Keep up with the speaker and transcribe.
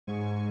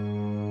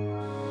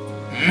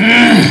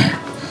Hey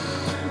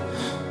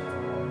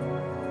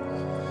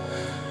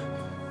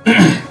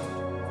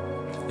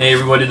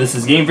everybody, this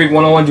is Game Freak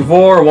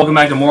 10124. Welcome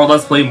back to more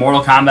Let's Play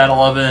Mortal Kombat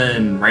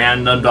 11,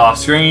 randomed off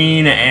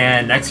screen,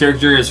 and next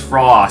character is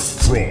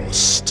Frost.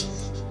 Frost.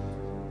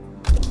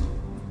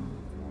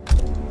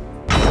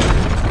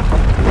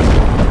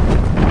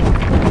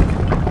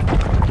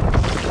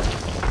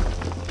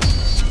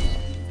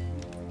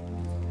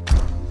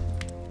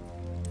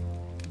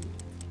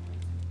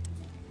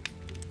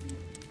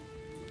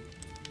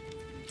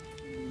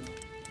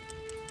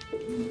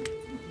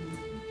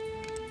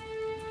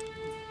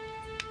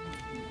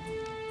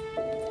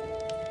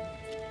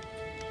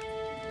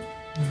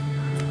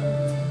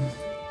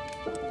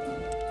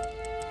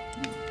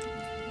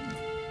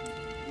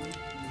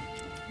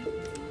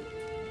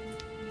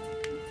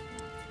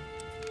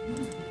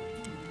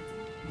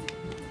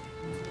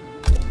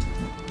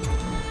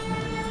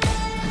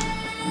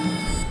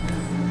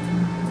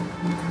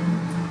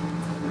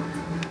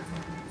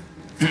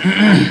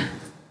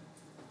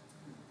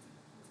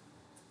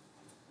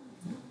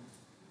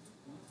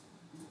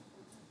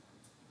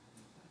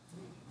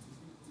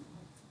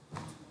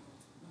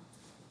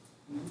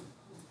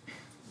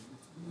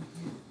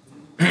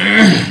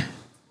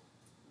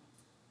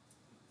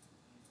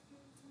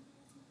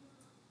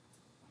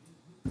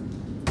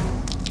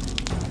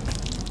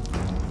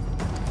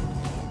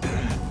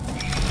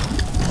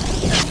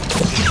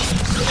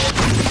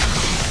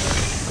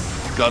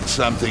 Got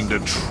something to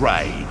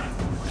trade.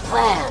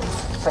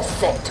 Plans for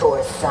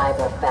Sector's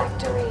cyber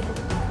factory.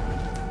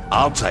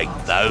 I'll take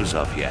those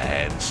off your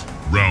hands.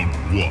 Round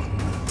one.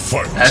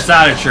 Fight. That's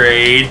not a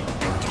trade.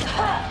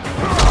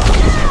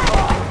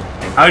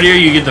 How dare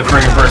you get the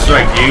friggin' first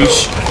strike,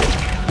 douche?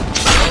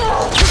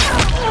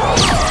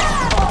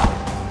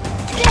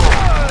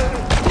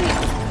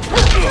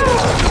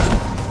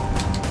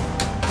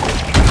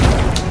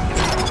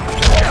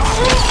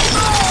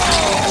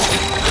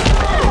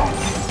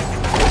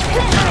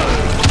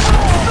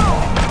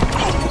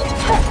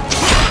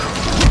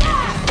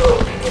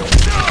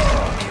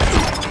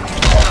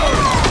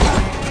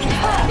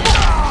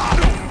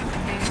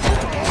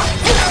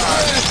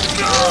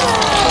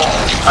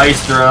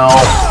 Ice drill.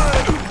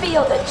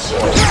 Feel the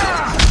chill.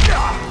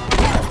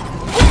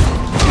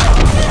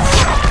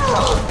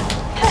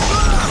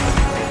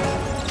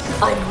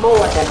 I'm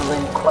more than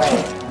Lin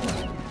Kuei.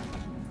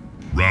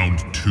 Round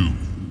two.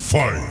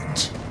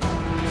 Fight.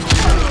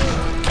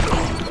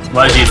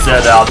 Like you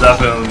said, I'll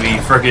definitely be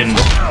freaking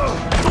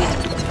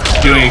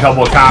doing a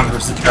couple of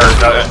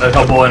a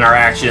couple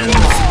interactions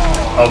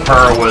of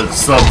her with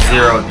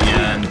Sub-Zero at the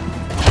end.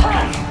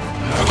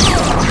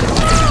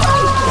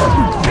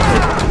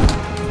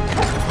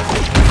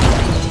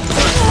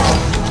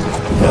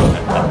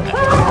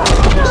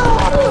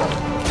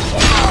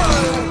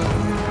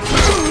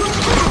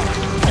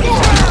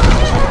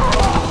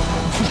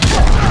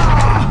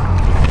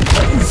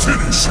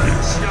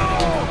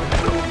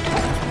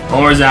 The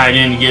only reason I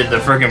didn't get the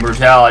frickin'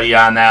 brutality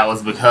on that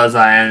was because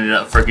I ended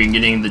up frickin'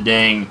 getting the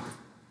dang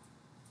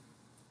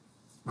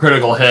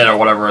critical hit or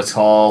whatever it's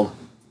called.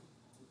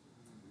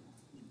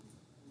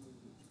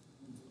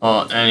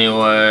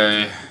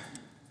 Anyway.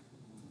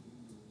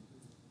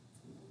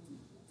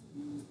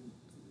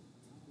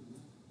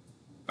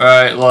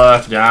 Right,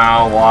 left,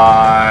 down,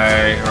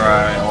 Y.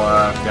 Right,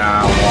 left,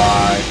 down,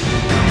 Y.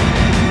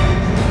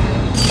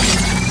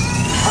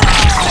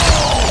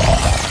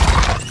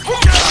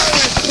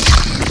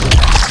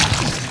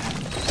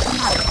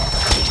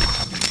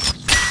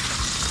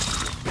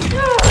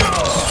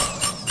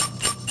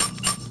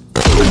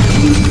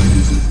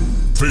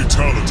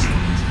 Fatality.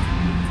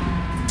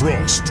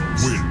 Frost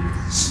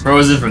wins.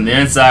 Frozen from the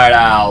inside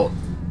out.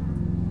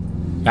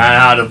 Kinda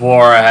how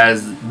Devora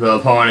has the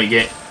opponent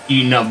get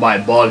eaten up by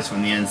bugs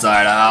from the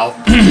inside out.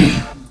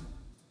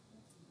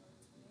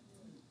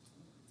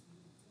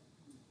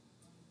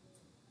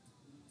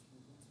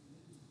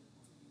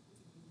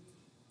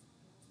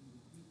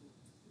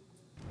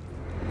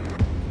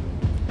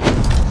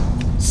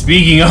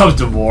 Speaking of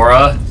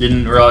Devora,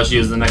 didn't realize she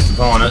was the next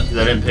opponent because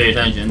I didn't pay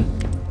attention.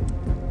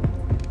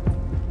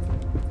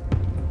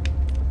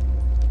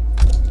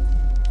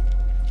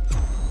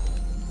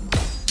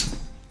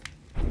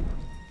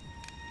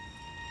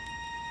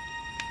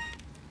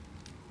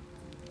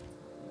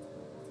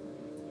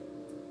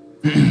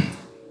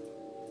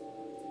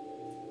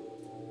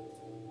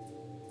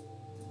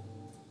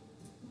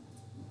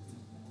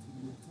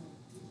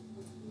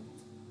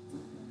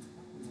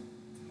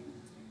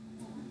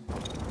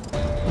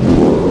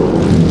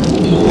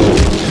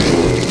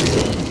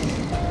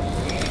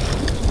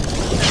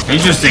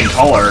 Interesting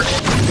color.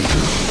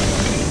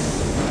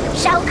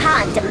 Shao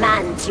Kahn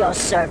demands your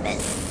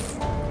service.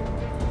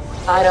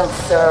 I don't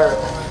serve,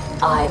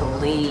 I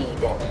lead.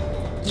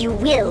 You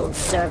will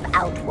serve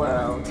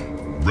Outworld.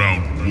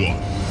 Round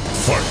one.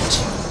 Fight.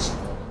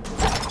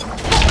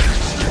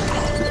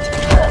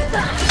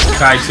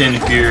 Titan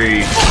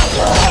Fury.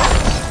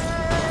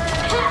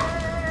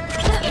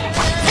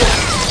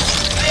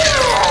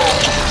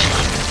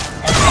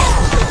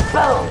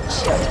 Bone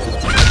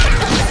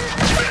chilling.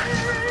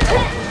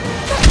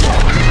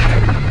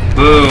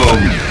 Boom.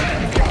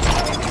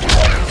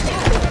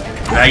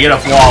 Did I get a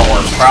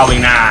flawless? Probably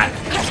not.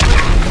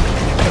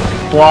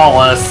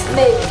 Flawless.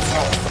 Maybe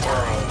next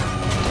time.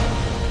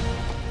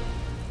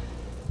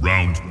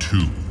 Round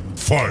 2.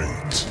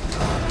 Fight.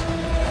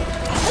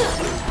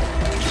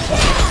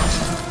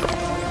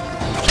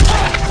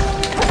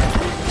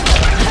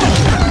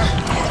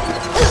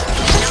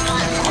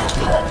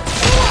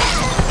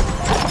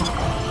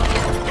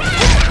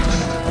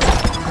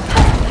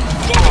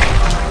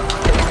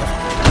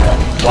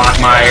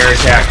 Block my air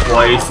attack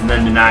twice and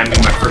then deny me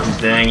my freaking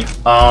thing.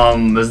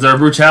 Is there a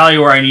brutality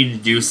where I need to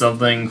do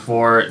something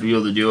for it to be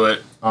able to do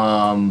it?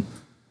 Final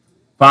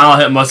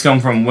hit must come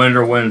from wind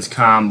or wins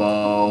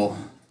combo.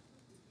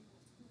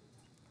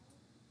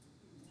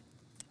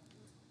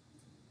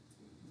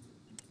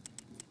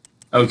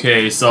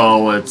 Okay,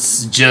 so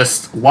it's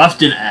just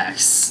left and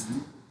X.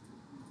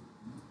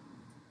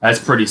 That's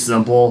pretty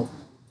simple.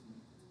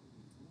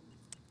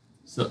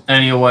 So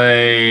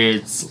anyway,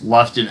 it's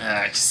left and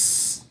X.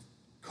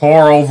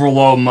 Core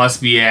overload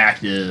must be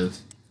active.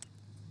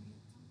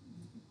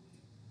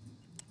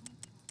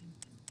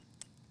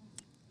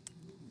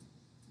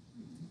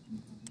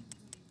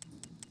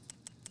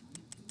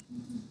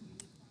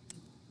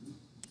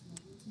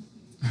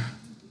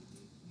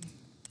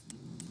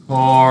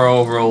 Core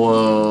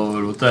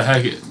overload. What the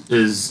heck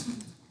is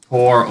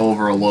core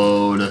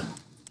overload?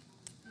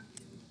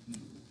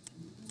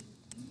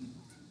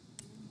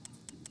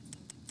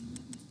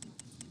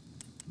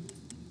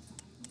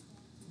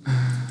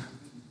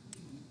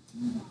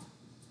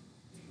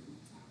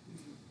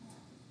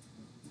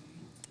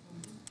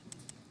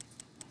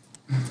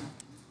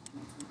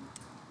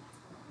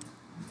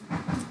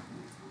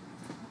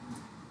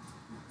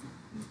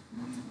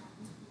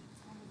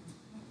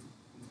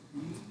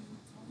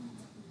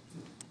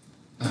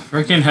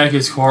 Freaking heck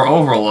is core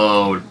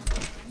overload?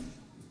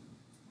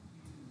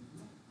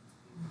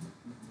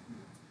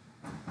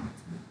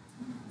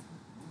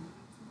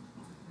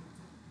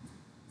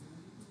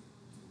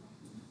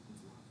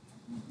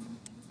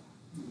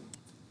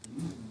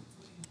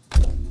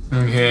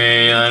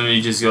 Okay, let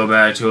me just go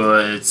back to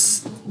it.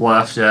 It's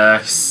left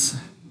X.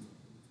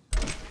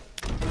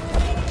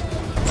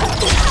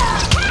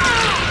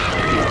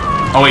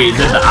 Oh wait, is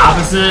it the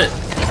opposite?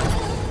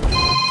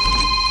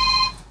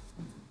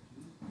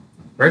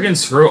 Freaking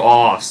screw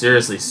off.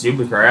 Seriously,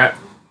 stupid crap.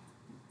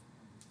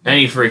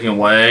 Any freaking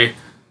way.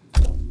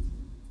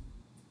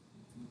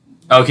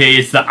 Okay,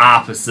 it's the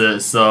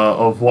opposite, so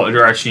of what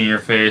direction you're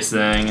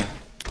facing.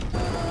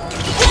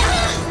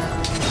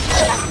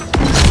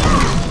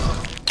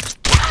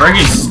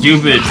 Freaking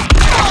stupid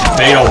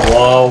fatal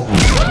blow.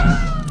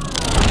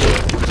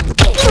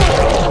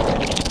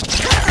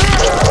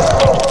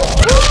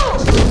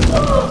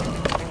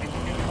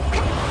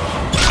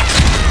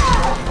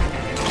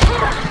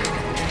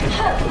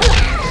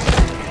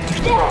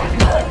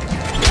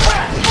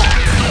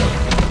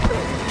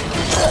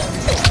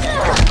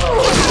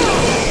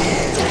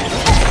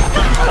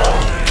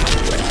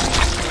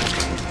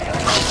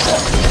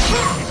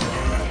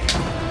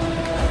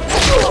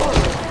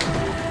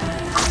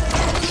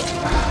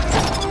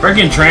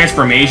 Freaking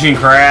transformation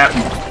crap.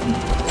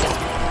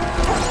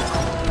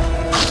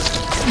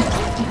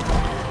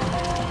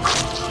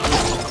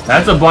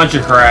 That's a bunch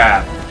of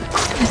crap.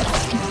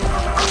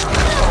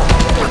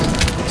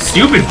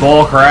 Stupid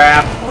bull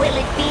crap.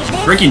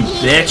 Freaking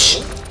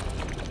bitch.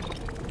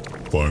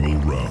 Final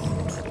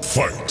round.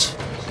 Fight.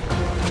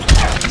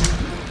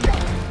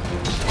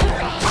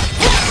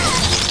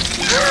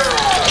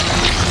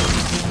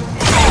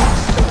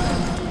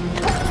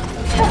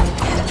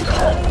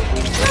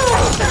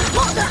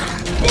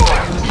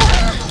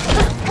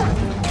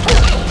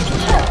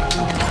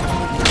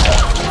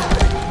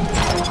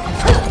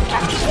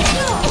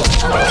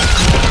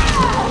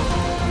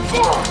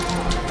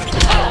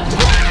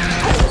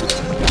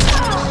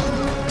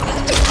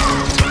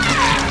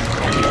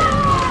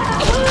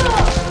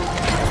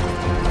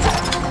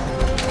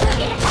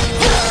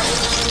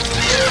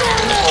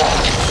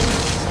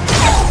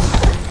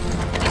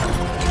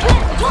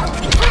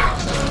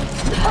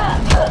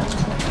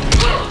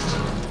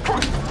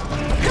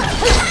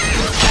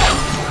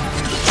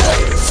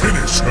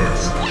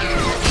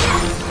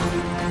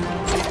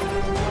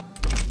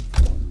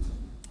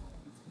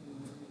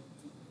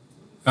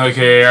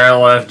 Okay, I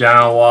left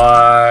down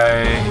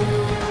Y.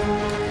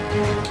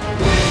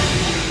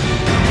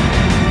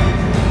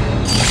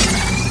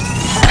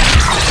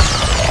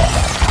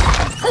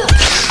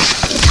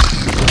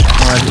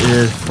 What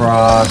is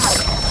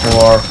frost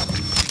for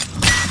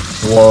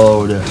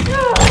load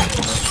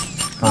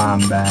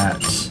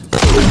combat?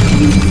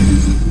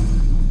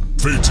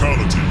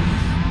 Fatality.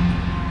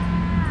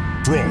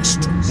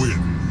 Frost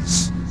wins.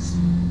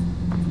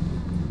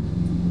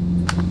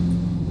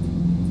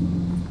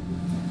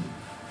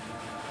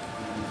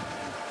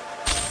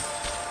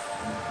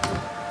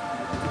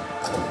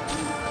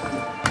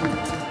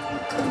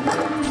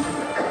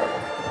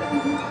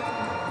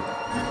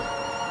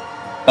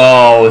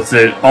 Oh, it's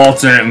an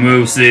alternate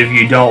move, so if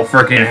you don't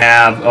freaking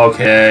have...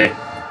 Okay.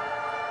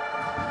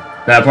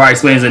 That probably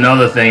explains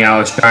another thing I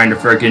was trying to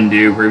frickin'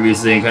 do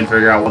previously and couldn't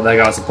figure out what the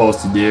heck I was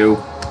supposed to do.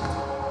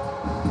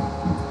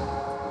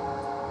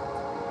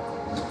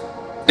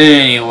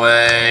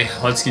 Anyway,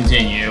 let's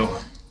continue.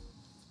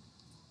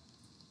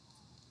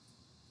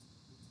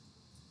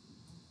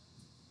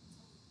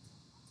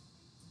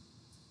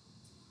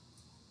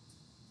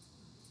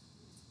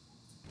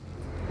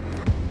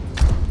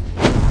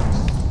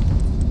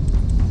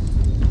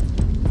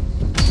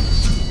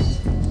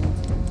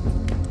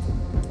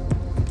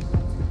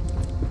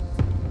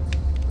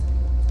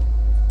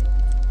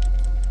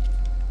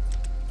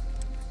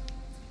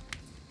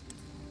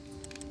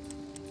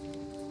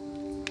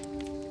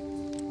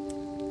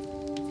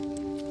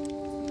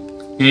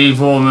 Gain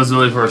full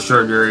invisibility for a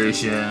short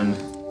duration.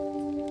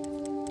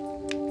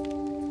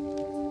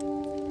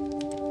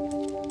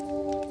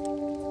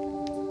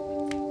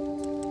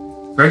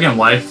 Freaking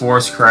life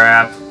force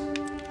crap.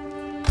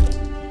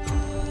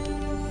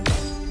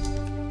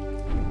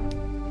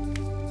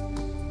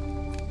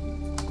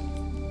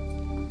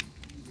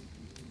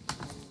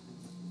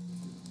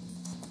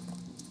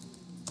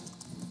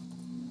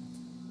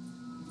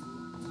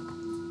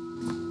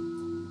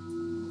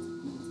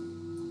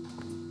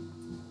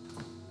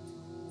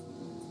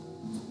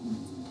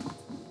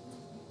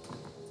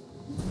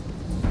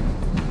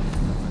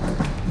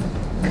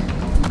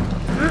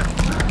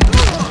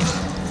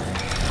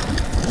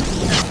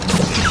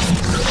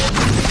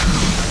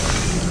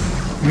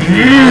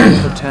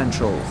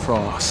 Potential,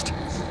 Frost.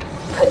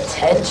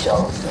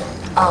 Potential?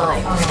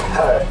 I'm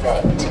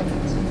perfect.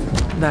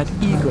 That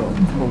ego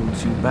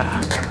holds you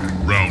back.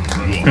 Round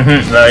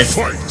one. Nice.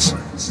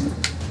 Fight!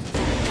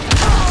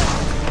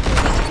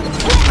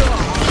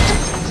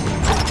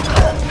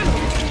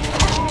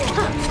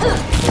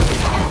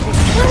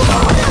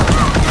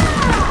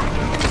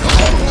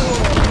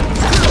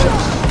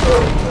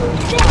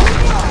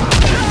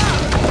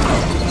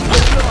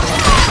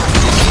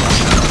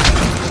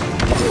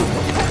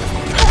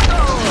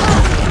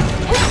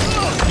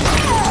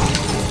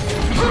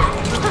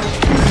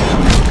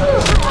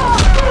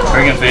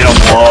 Freaking fatal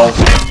blow.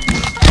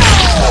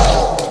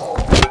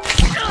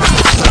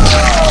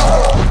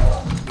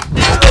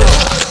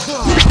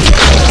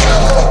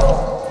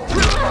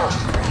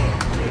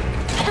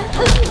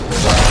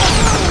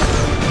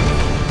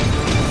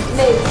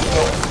 Maybe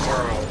next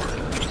time.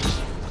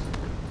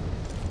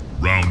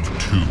 Round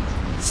two.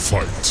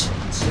 Fight!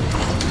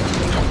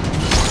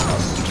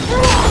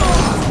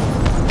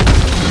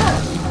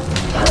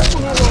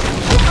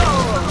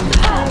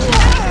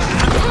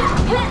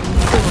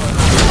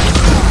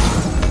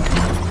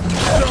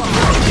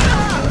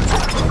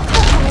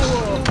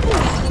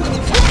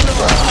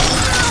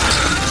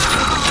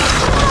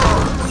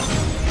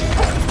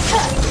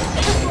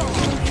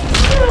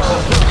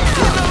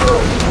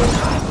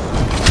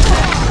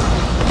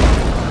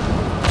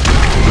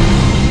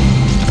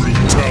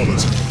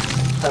 Brutality.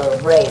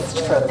 Erased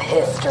from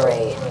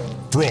history.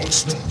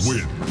 Frost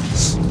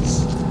wins.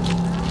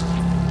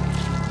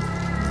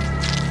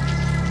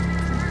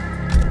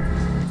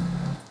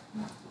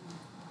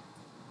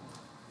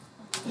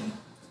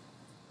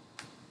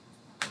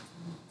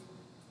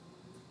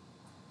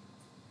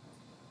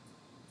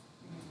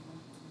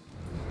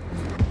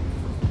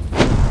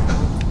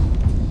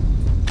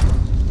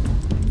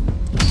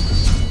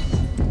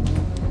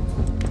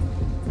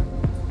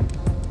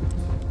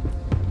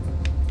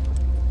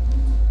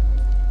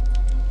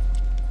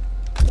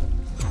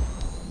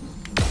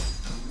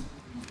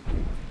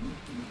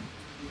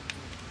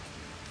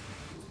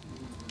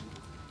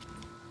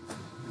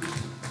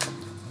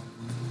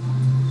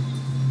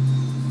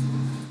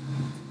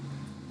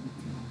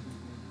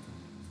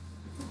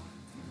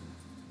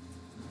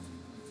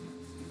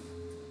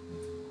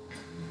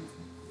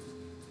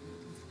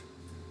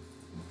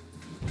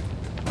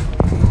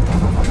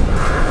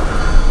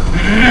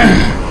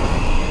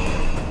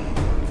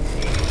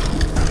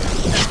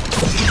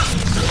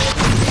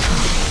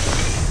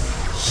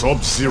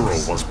 Sub-Zero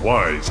was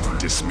wise to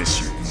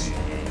dismiss you.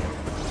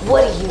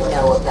 What do you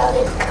know about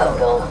it,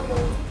 Kotal?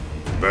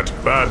 That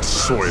bad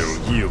soil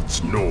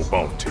yields no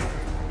bounty.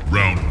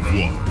 Round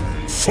one.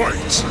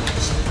 Fight!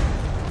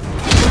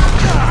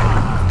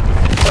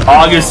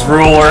 August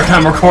ruler.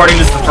 I'm recording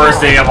this the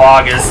first day of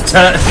August.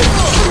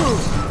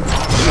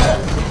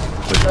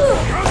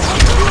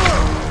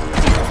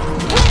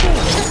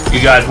 You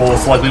guys will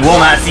likely will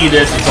not see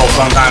this until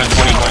sometime in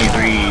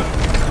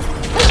 2023.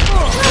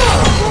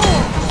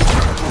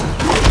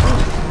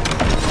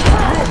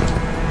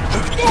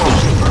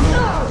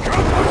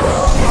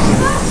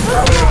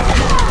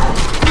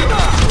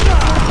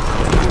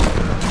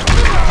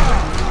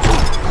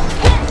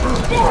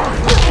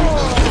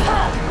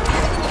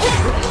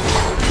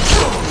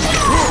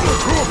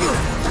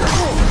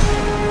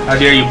 How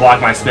dare you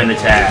block my spin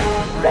attack?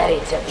 Ready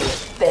to be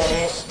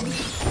finished?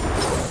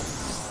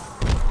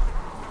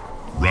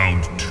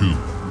 Round two.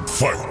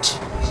 Fight!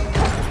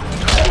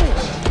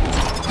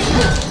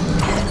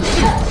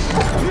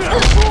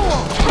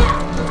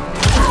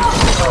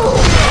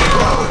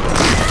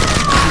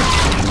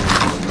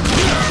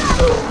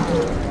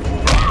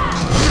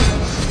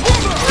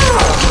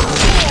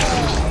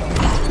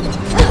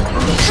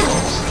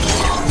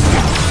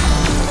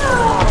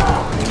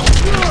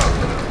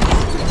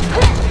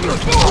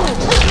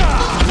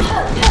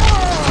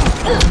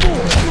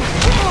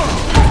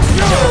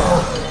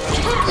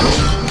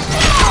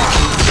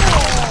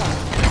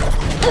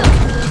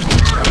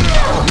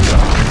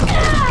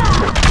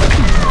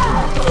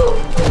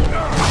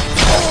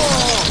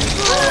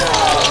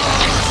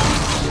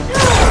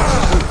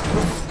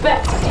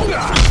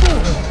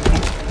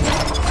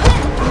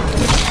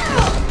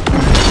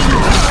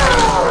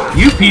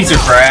 piece of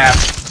crap.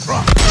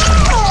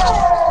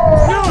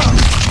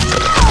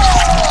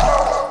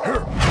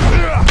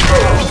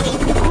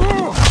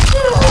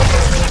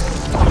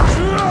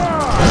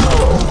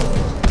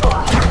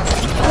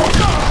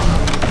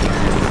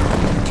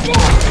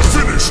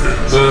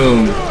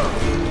 Boom.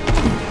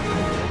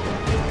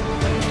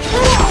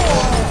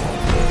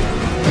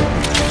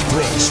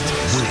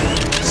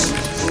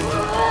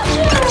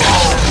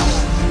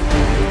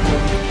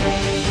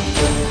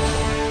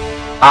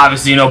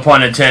 Obviously, no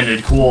pun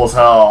intended. Cool as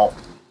hell.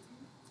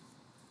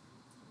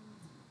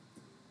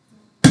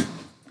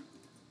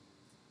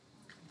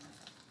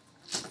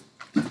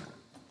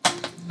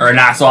 Or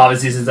not so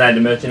obviously since I had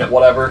to mention it,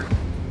 whatever.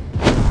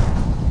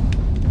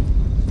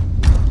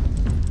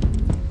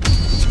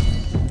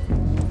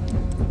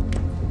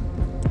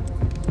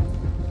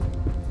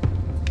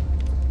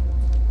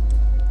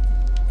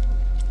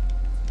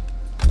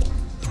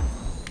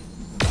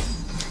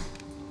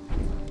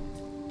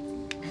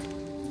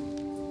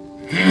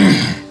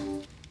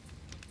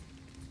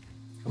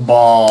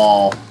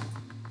 Ball.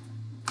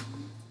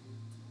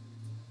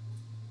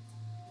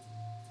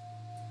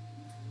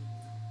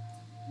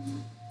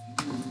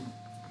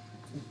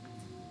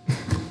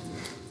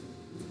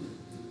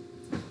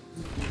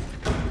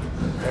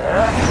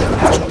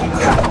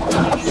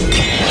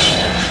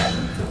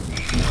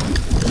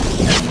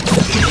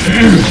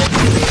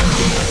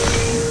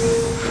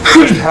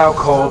 How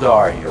cold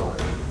are you?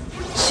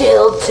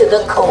 Chilled to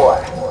the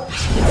core.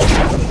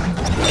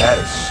 That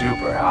is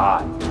super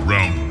hot.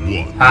 Round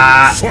 1.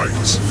 Fight!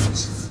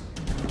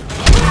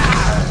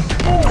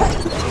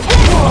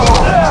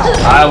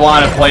 I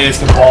want to play as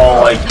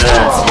Cabal like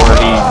this, where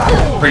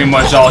he's pretty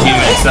much all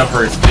human except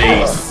for his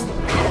face.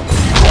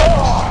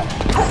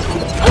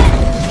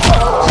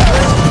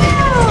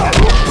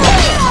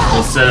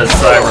 Instead of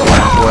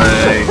Cyberlink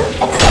way.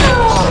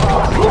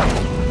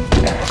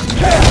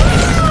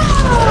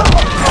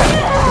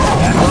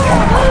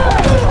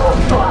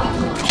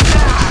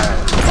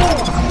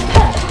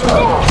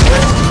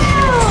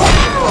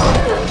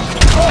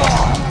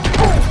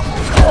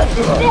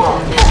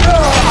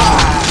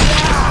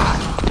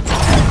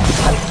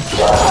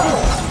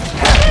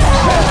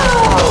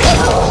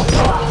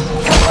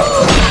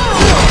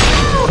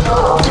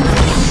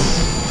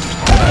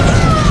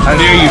 How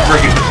dare you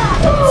frickin'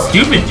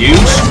 stupid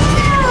douche!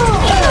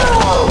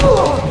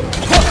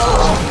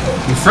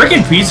 You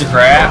frickin' piece of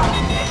crap!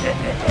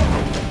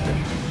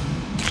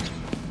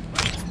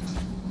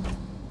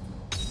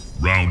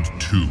 Round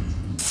 2.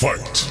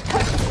 Fight!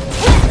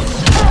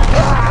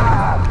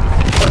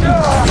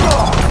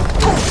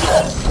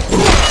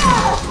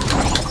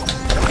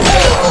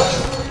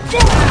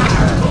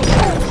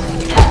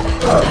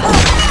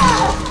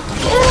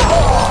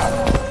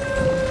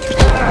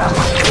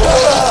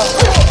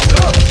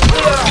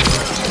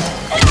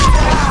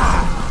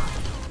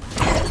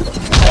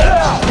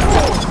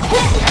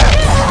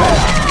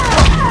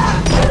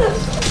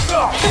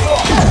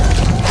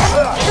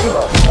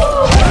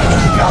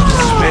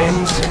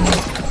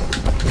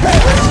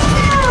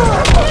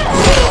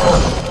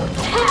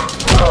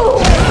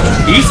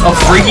 Piece of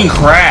freaking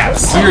crap,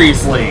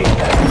 seriously.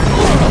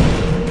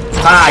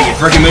 Ah, you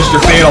freaking missed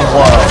your fatal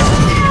blow.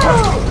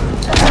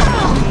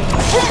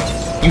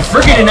 You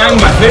freaking denied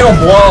me my fatal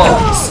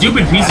blow, you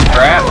stupid piece of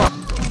crap.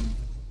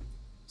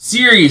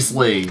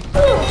 Seriously.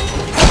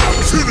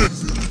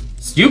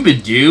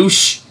 Stupid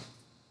douche.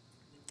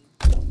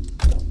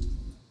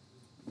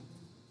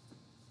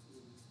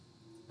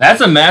 That's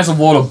a massive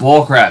load of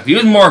bullcrap. He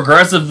was more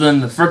aggressive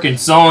than the frickin'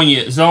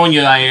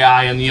 Sonya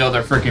AI in the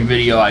other frickin'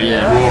 video I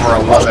did, whoever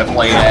it was I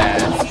played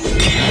as.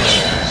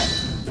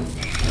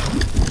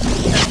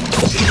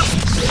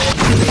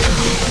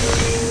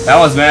 That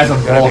was massive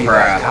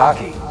bullcrap.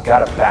 Cocky.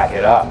 Gotta back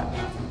it up.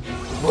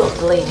 Will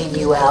bleeding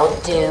you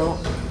out do?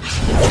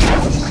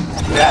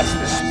 That's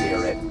the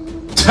spirit.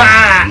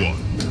 Ha! 1.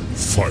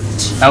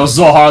 Fight! That was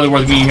so hardly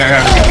worth me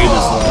having to do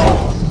this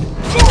though.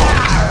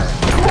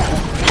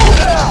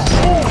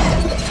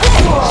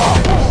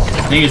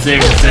 I think it's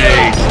safe to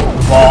say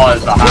the ball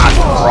is the hot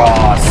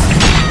cross.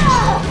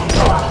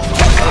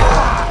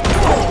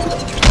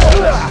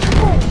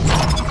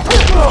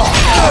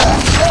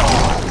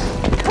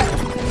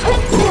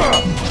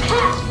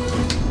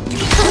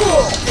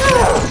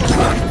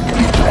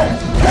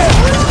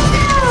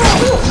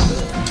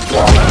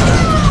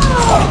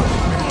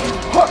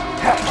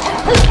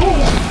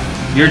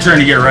 Your turn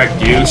to get wrecked,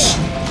 douche.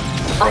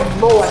 I'm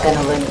more than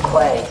a Lin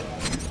Kuei.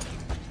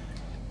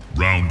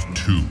 Round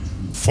 2.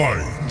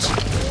 Fight!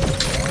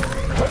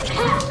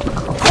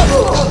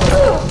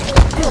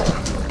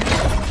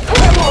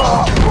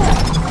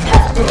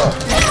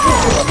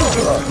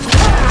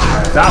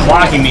 Stop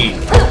blocking me.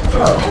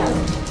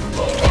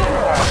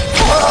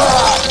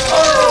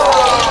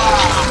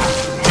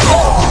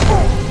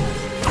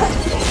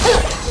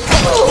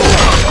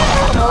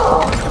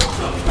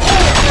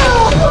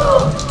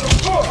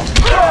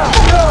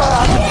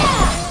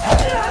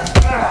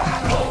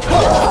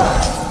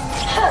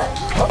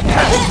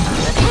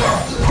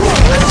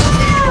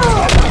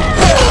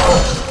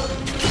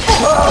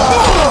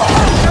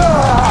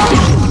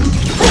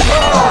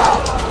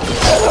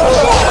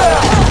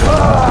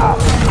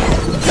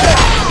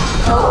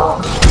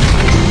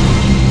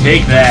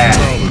 Take that.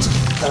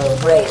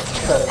 Erased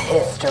from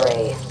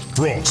history.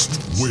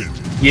 Frost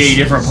wins. Yay,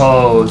 different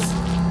pose.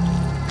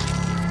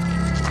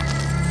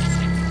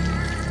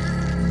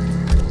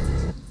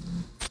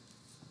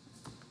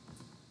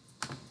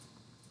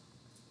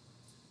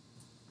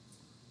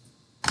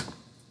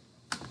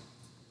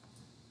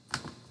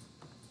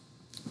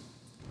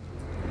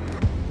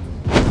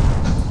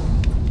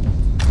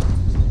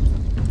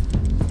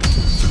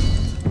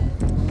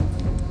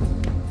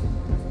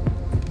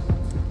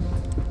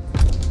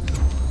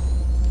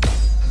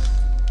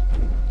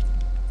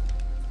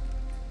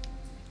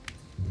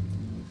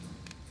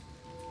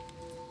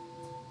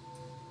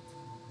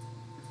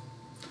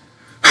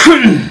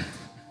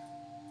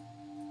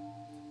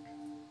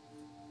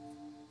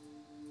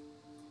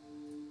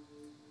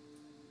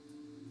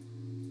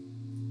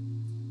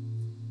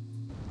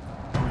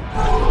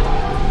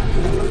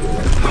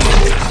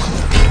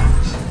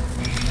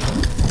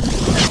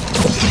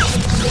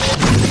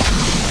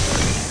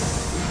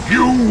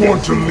 You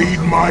want to lead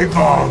my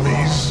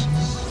armies?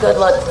 Good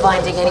luck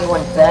finding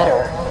anyone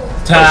better.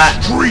 Ta.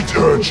 Street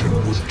urchin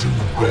would do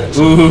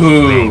better.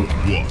 Ooh.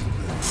 One.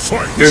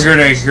 Fight. You're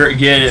gonna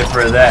get it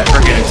for that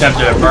freaking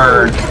attempted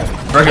bird.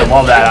 Freaking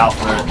love that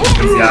outfit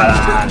he's got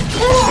on.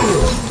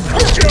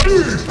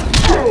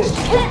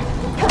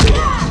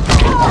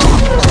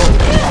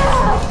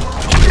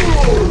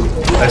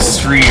 A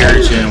street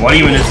urchin. What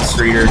even is a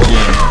street urchin?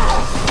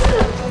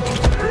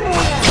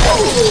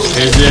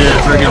 Is it a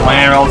freaking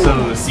land relative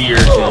of a sea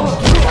urchin?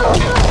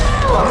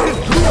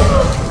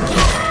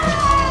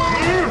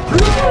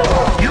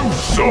 You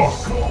suck.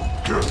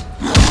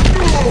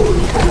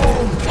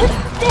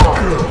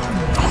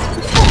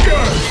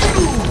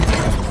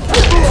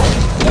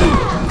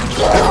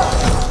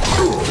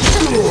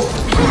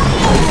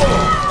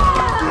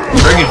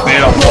 Freaking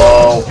fatal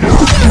blow.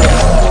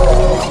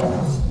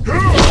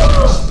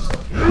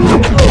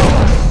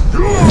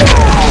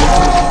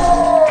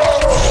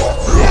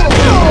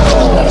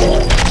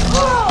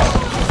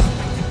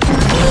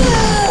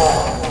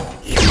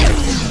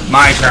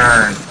 My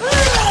turn.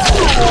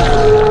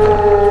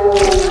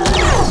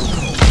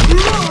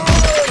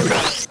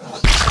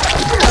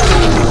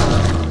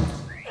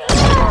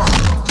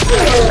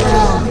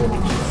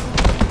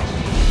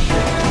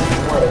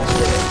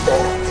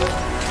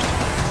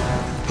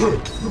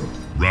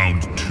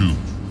 Round 2.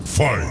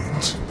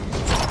 Fight.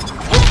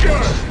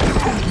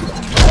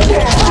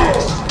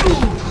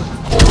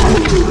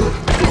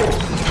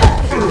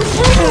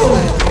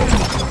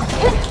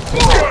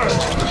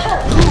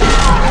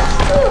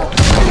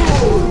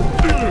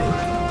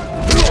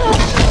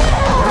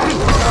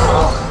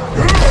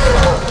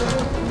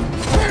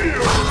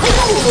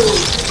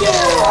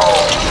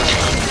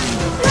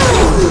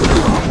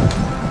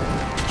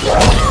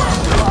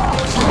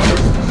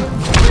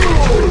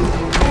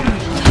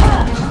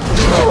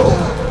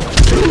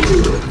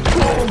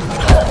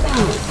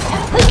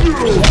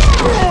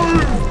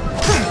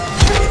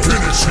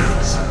 Finish him.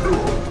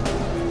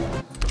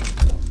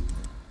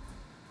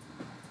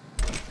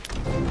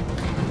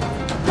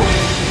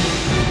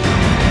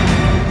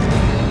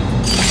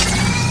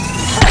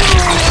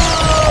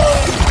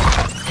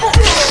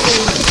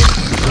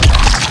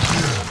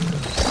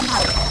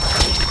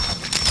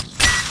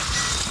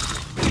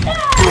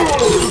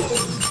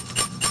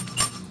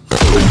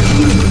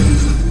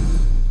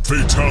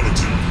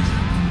 Fatality.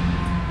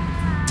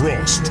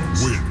 Frost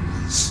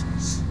wins.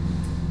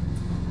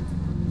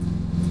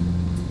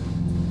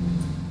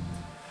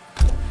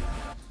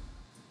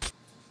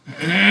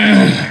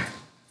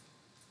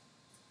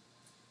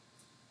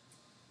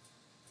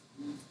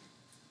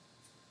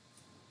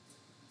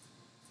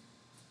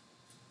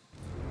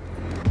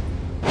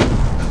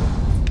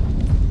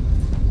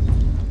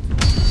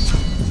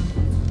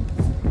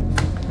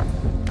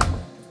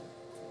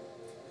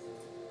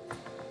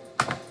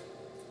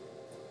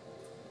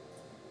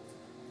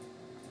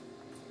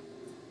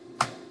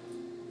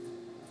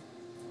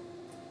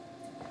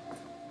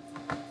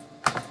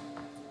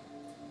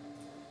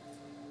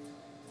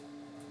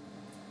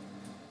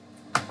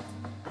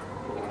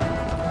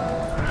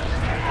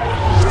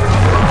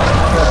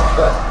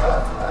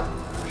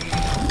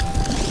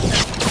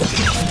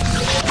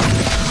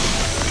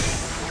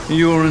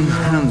 Your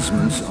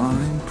enhancements are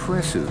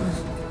impressive.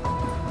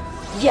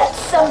 Yet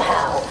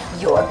somehow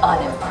you're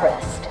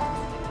unimpressed.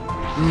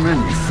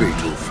 Many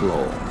fatal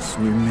flaws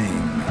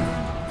remain.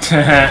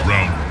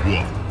 Round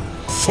 1.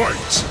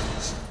 Fight.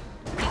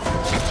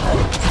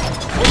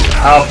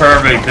 How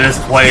perfect this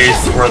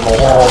place where the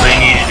whole thing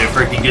needed to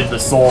freaking get the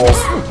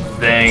souls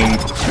thing.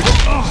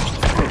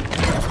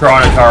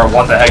 Chronocar,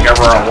 what the heck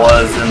ever it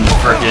was in the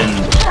freaking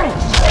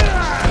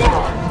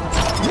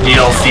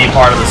DLC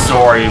part of the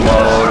story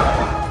mode.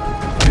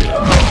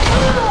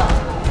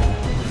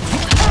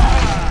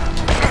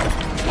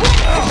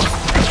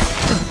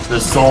 The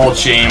soul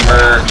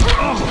chamber.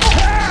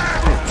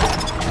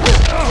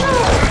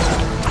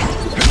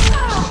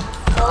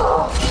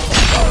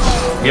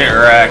 Get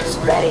wrecked.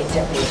 Ready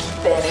to be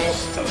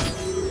finished?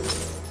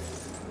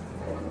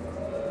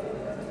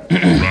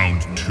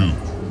 Round 2.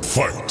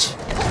 Fight.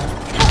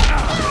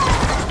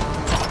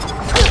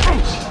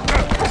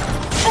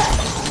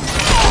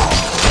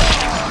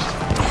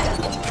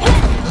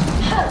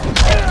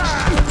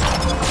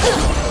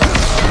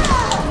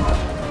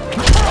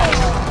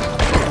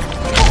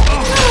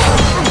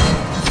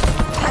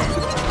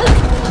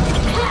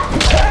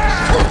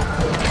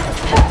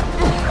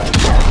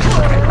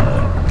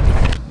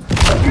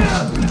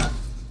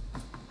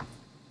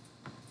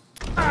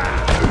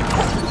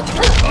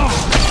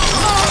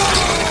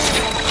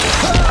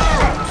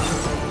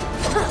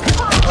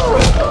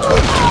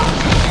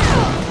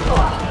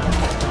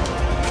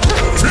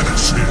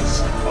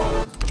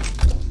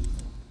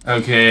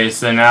 Okay,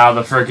 so now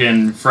the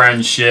frickin'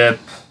 friendship.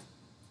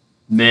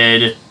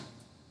 Mid.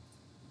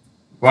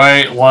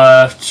 Right,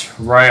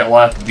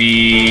 left,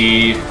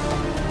 B.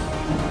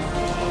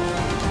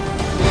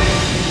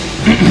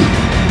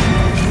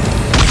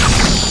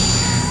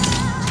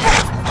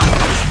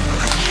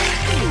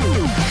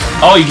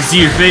 Oh, you can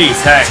see your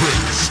face, heck.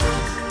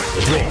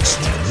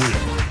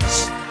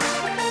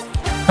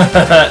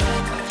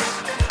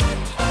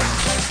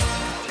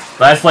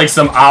 That's like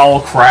some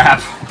owl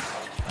crap,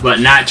 but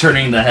not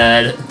turning the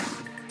head.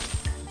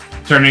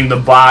 Turning the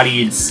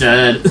body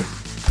instead.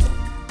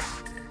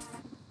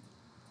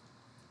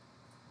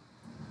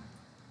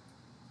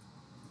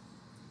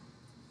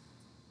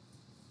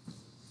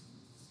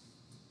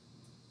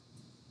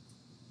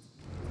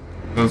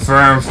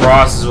 Confirmed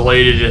Frost is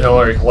related to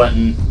Hillary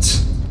Clinton.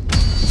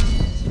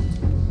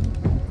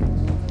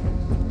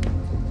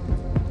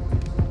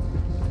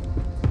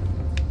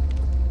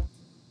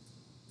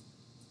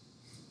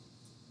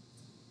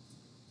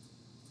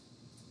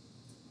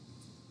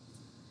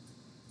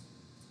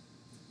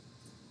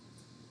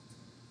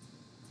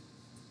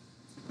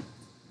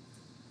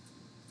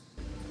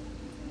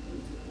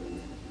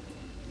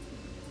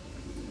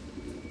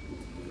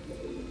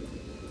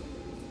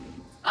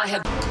 I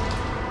have.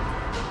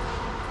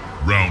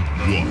 Round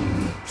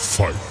 1,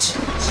 fight.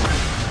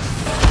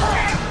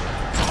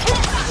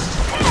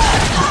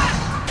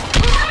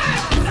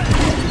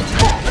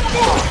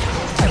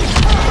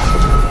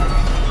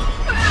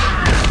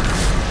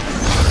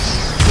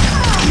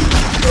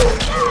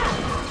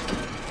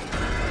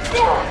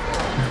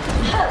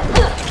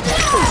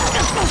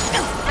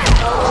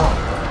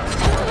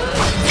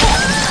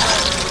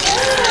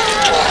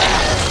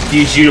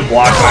 Teach you to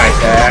block my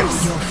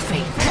attacks.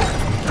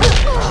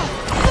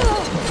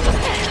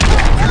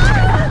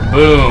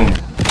 Boom.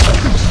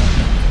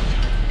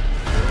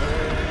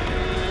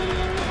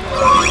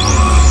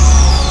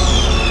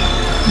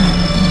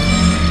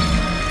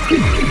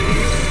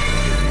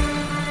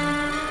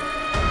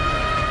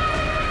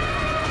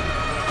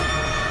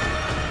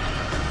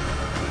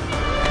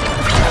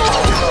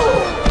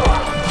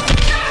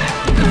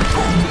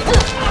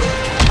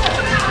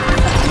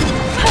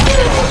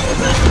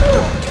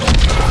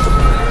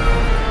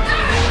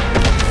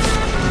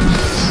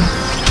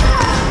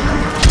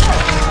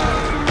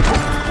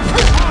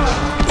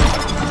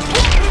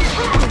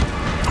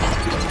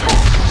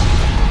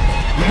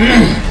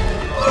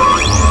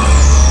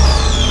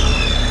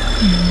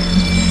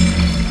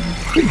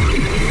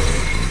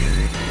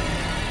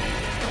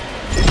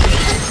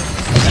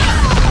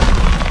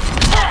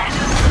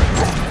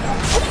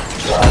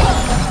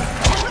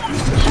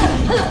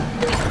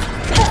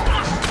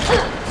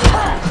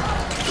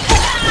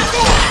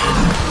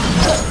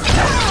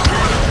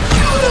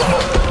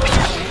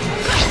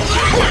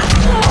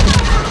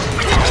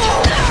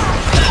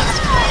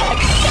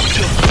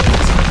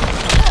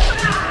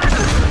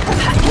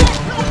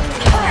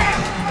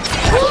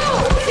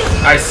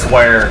 I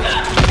swear.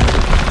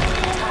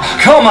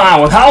 Come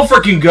on, with how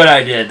freaking good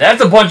I did.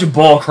 That's a bunch of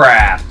bull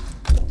crap.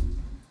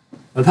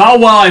 With how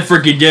well I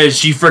freaking did,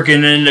 she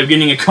freaking ended up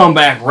getting a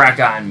comeback wreck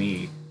on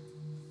me.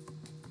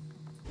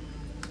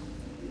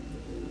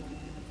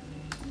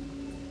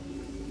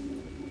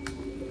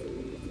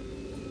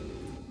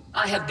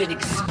 I have been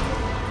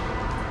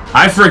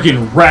I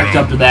freaking wrecked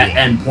up to that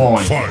end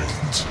point. Fight.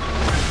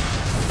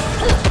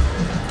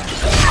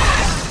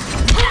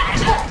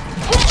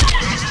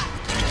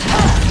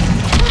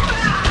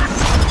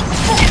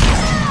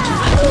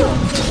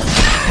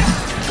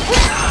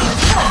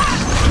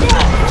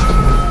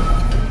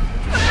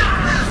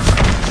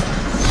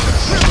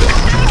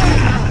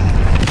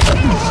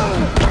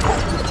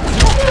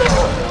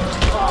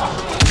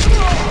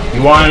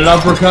 You want an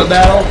uppercut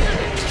battle?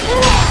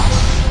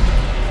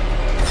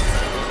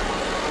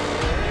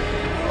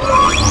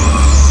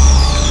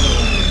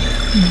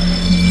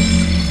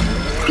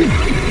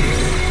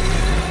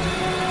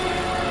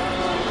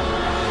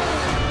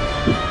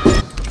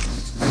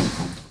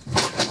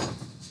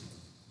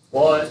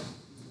 What?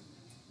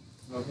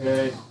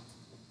 Okay.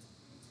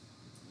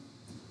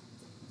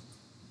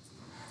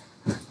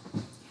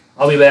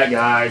 I'll be back,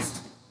 guys.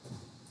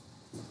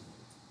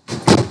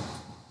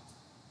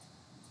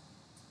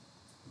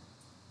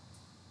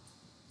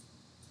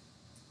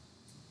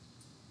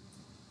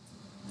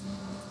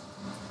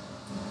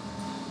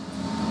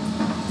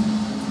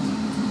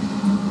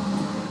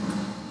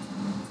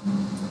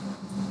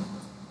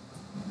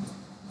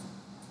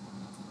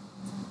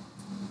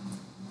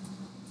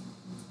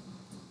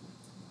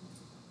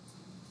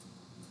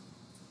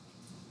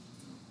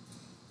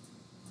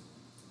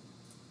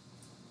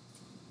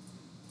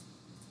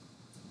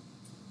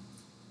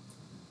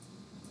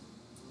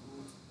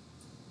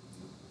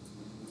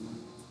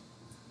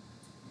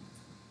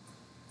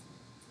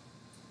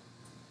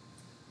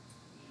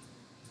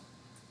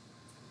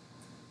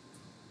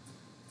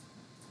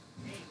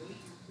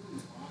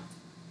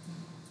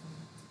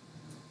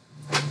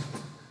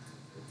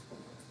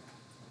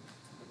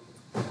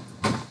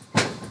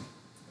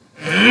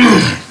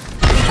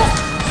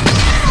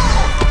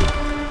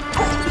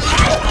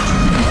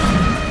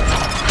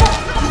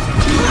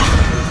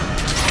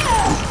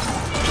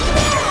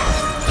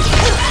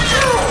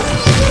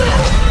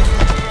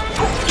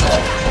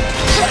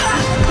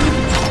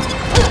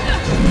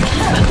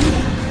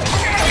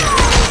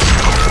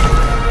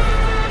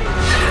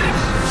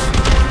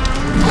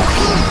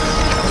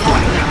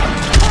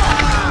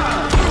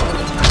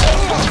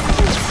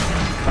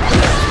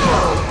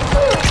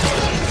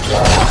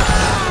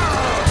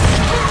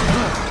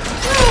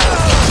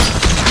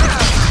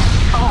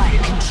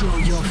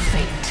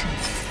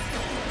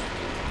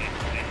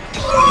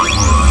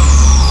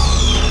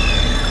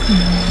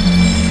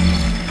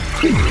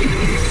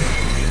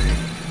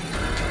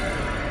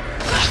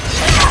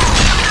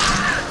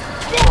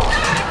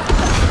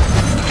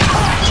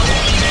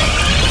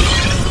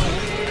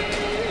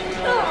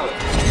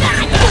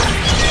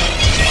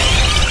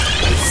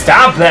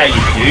 that,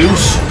 you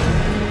douche.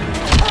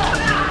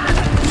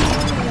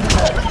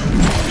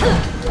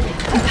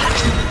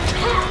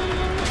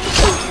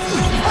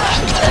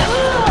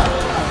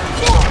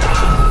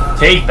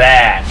 Take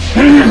that.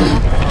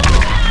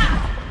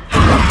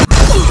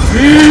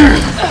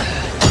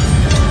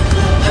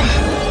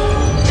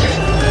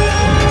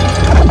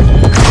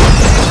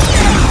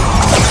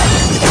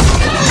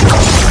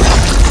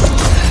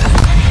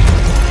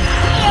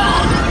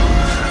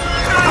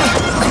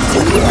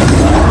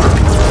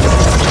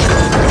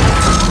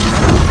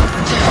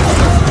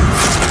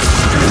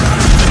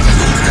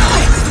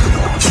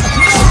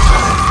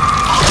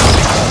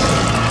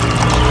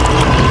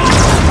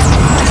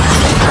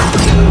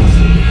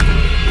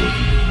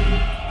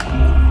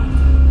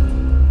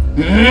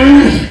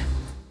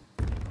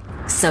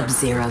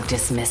 Sub-Zero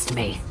dismissed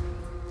me.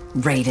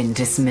 Raiden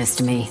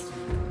dismissed me.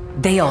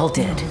 They all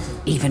did,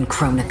 even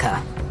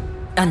Kronika.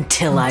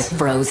 Until I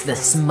froze the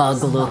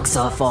smug looks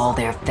off all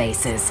their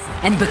faces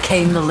and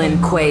became the Lin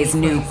Kuei's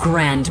new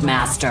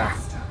Grandmaster.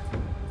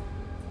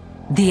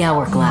 The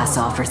Hourglass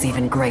offers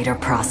even greater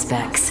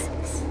prospects.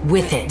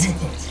 With it,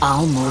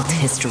 I'll mold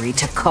history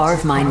to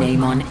carve my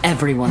name on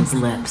everyone's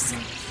lips.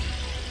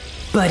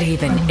 But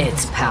even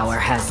its power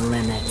has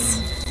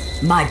limits.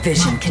 My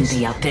vision can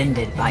be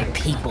upended by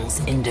people's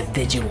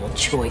individual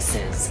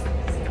choices.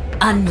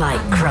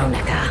 Unlike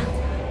Kronika,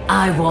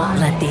 I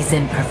won't let these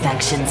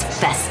imperfections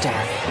fester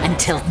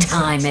until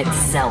time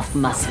itself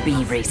must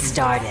be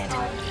restarted.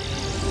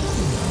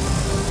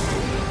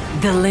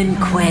 The Lin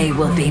Kuei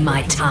will be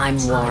my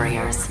time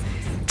warriors.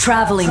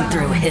 Traveling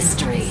through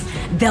history,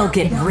 they'll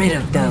get rid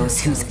of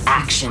those whose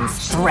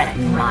actions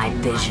threaten my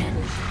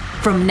vision.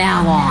 From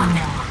now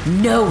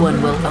on, no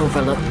one will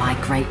overlook my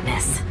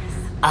greatness.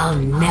 I'll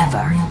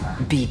never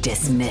be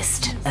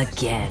dismissed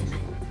again.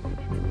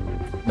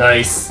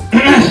 Nice.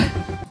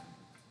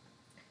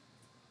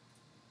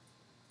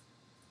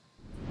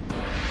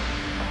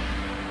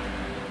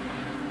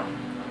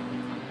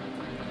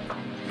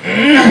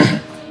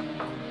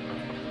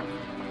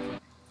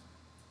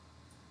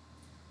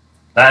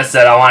 That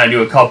said, I want to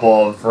do a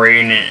couple of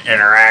Raiden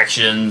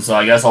interactions, so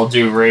I guess I'll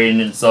do Raiden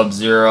and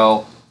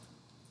Sub-Zero.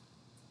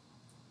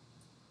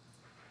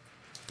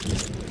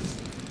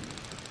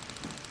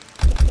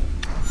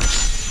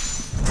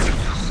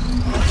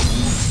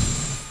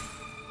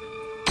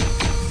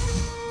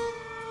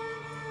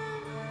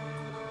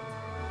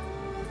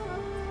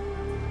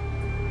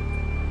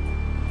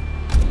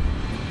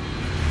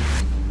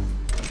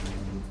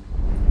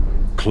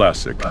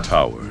 Classic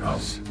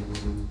towers.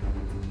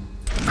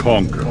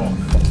 Conquer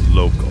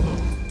local.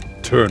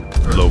 Turn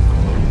local.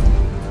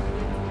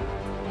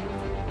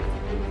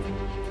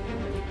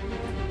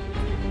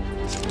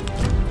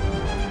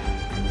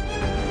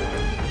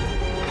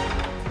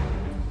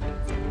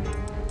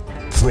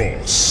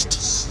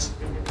 Frost.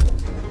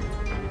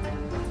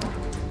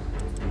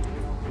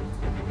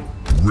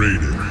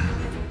 Raiden.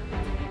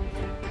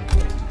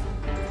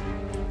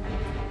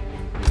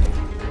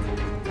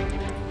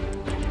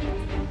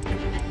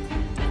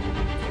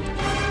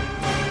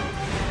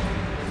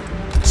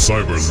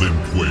 Cyber Lin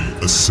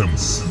Kuei assemble.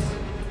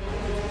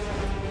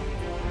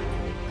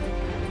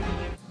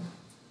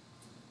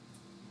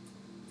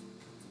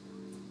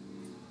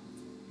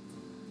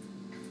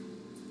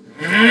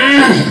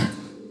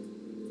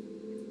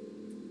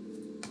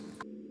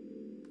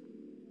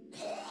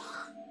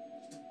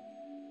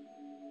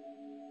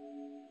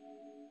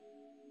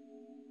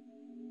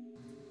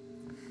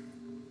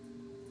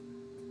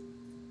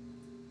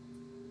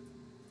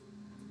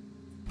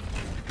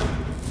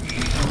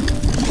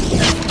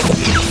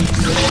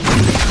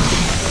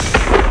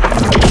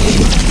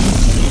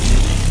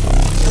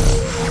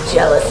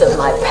 Jealous of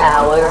my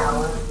power?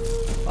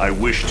 I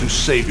wish to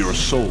save your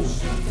soul.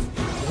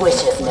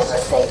 Wishes never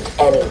saved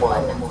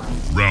anyone.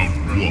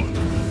 Round 1.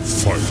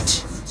 Fight.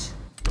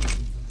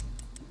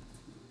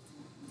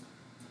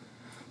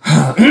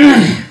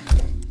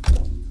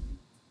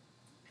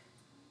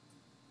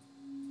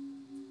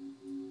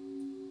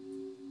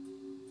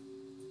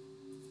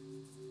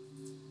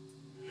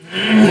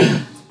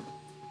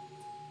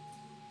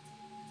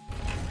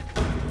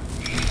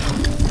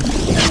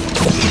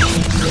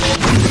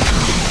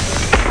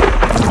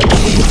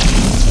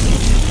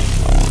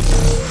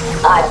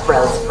 I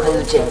froze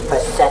Fujin for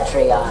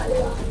Cetrion.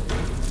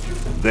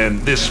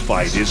 Then this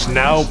fight is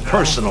now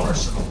personal.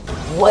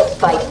 What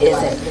fight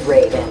isn't,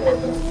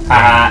 Raiden?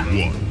 Haha.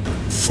 1.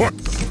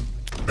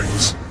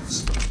 Fight.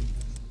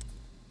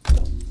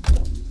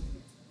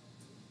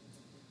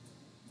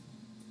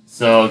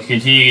 So,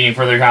 continue getting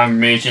further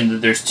confirmation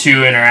that there's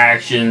 2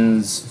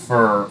 interactions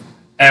for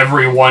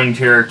every one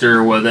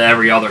character with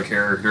every other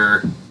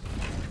character.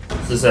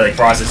 So, say like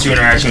Frost has 2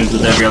 interactions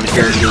with every other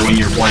character when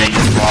you're playing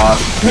as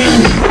Frost.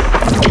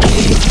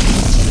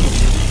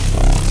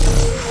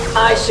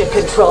 I should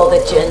control the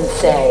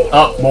Jinsei.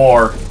 Up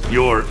more.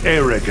 Your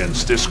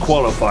arrogance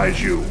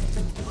disqualifies you.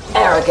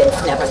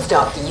 Arrogance never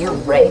stopped you,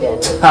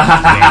 Raiden.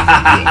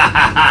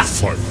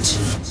 Fight.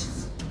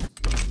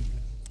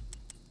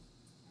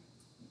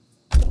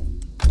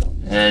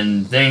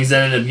 And things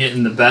ended up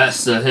getting the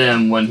best of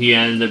him when he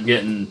ended up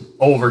getting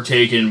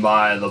overtaken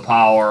by the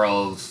power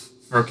of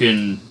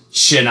frickin'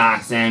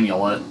 Shinnok's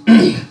amulet.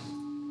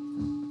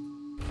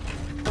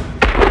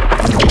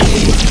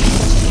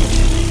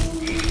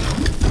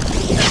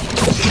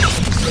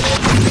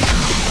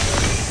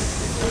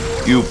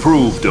 You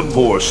proved a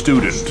poor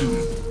student.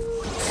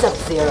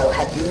 Sub-Zero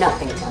had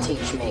nothing to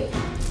teach me.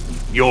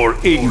 Your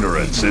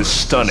ignorance is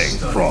stunning,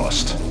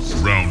 Frost.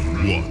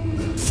 Round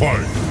 1.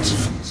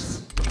 Fight!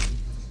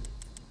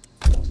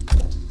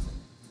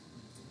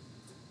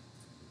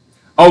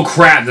 Oh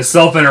crap, the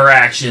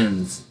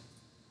self-interactions.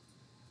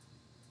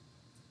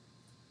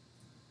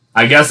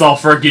 I guess I'll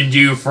frickin'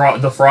 do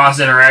the Frost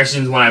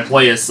interactions when I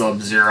play as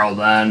Sub-Zero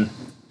then.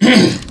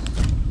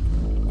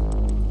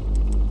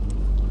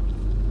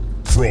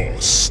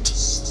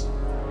 Frost.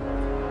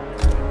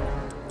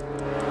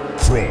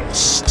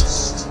 Frost.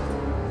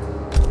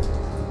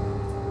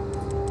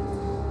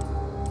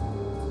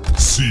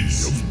 Sea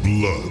of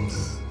blood.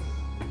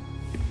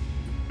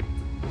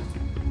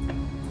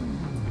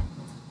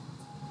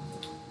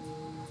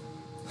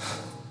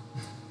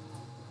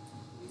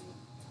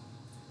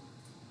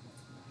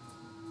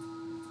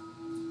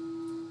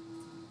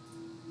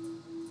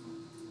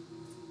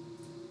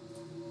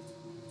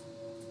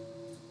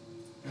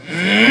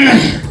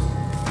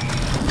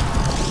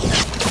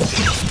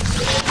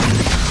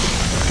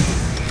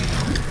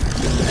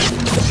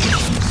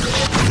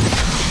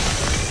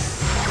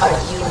 Are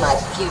you my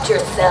future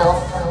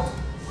self?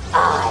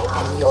 I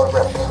am your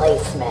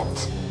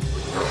replacement.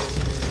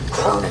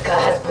 Kronika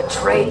has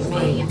betrayed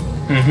me.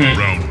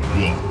 Round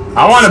 1.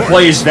 I want to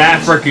play as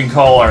that freaking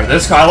color.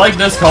 I like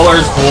this color,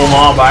 it's cool and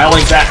all, but I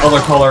like that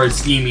other color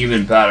scheme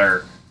even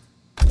better.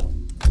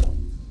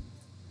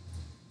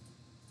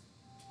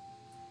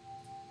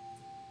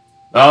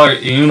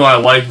 Even though I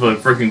like the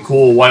freaking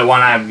cool white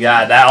one I've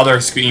got, that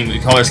other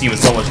color scheme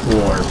is so much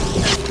cooler.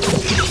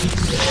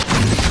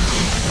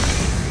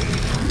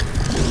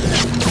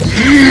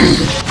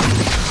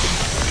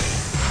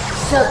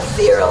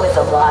 Sub-Zero is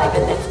alive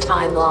in this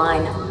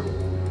timeline.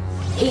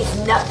 He's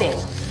nothing.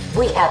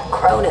 We have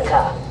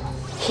Kronika.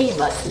 He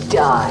must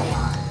die.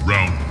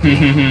 Round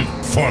 1.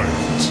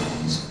 Fight!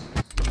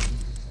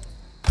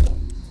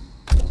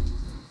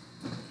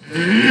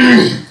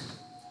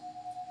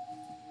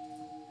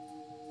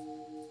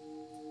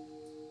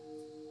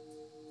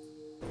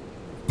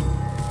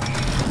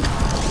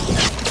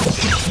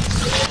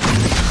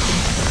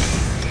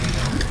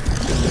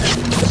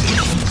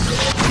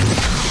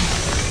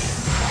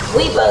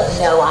 We both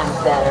know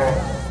I'm better.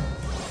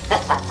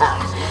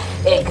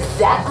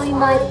 Exactly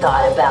my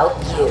thought about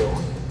you.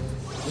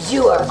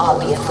 You are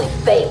obviously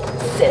fake,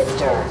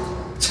 sister.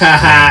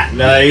 Haha,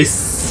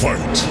 nice.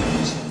 Fight!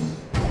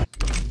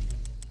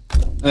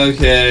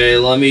 Okay,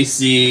 let me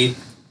see.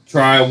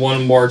 Try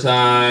one more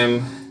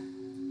time.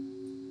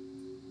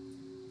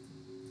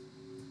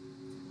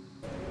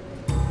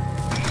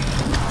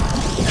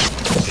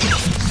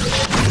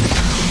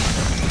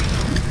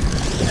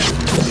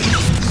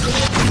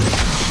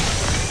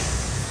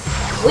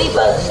 We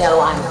both know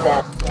I'm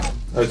better.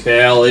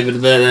 Okay, I'll leave it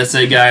at that. That's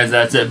it, guys.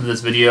 That's it for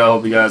this video.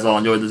 Hope you guys all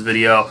enjoyed this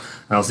video.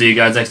 And I'll see you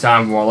guys next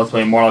time for more Let's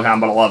Play Mortal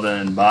Kombat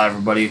 11. Bye,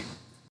 everybody.